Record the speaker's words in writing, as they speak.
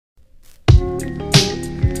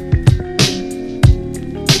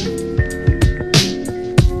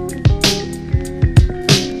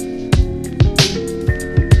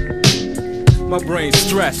my brain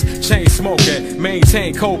stressed, chain smoking,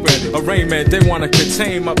 maintain coping, arraignment. They wanna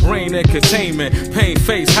contain my brain in containment. Pain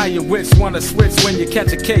face, how your wits wanna switch when you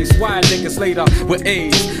catch a case. Why niggas laid up with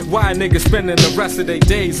AIDS? Why niggas spending the rest of their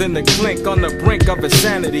days in the clink on the brink of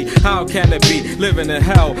insanity? How can it be living in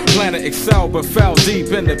hell? Planet excel but fell deep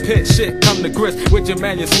in the pit. Shit, come to grips with your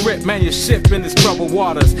manuscript. Man, your ship in this troubled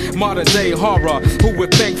waters. Modern day horror. Who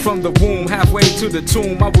would think from the womb halfway to the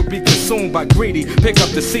tomb I would be consumed by greedy? Pick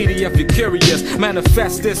up the CD if you're curious.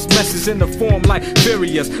 Manifest this message in the form like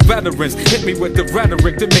furious veterans. Hit me with the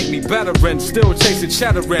rhetoric to make me veteran. Still chasing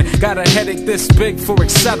chattering. Got a headache this big for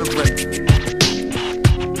etc.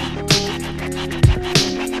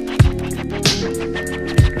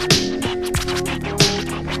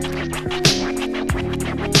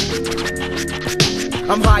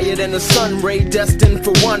 I'm higher than a sun ray, destined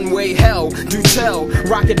for one-way hell. Do tell,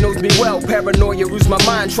 Rocket knows me well. Paranoia rules my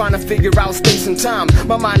mind, trying to figure out space and time.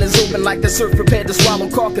 My mind is open like the surf prepared to swallow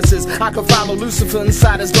carcasses. I could follow Lucifer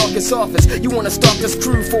inside his darkest office. You wanna stalk this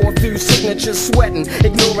crew for a few signatures, sweating,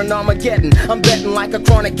 ignoring Armageddon. I'm betting like a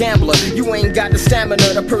chronic gambler. You ain't got the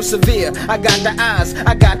stamina to persevere. I got the eyes,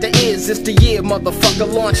 I got the ears. It's the year, motherfucker,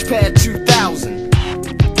 Launchpad 2000.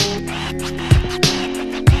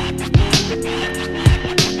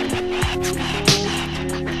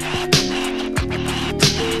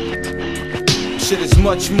 Shit is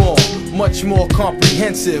much more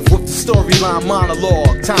comprehensive with the storyline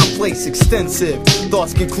monologue. Time, place, extensive.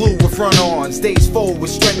 Thoughts conclude with run-ons. Days fold with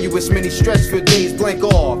strenuous, many stress-filled days blank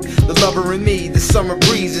off. The lover in me, the summer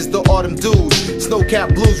breeze is the autumn dews.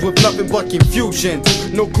 Snow-capped blues with nothing but confusion.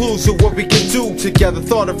 No clues of what we can do together.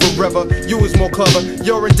 Thought of forever, you was more clever.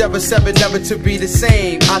 Your endeavor severed, never to be the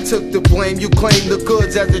same. I took the blame, you claim the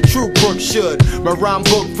goods as the true crook should. My rhyme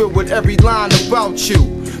book filled with every line about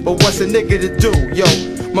you. But what's a nigga to do, yo?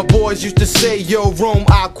 My boys used to say, yo, Rome,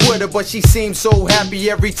 I quit her. But she seemed so happy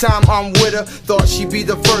every time I'm with her. Thought she'd be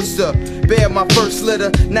the first to bear my first litter.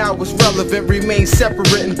 Now it's relevant, remain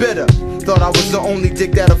separate and bitter. Thought I was the only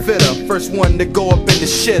dick that'll fit her. First one to go up in the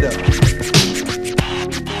shitter.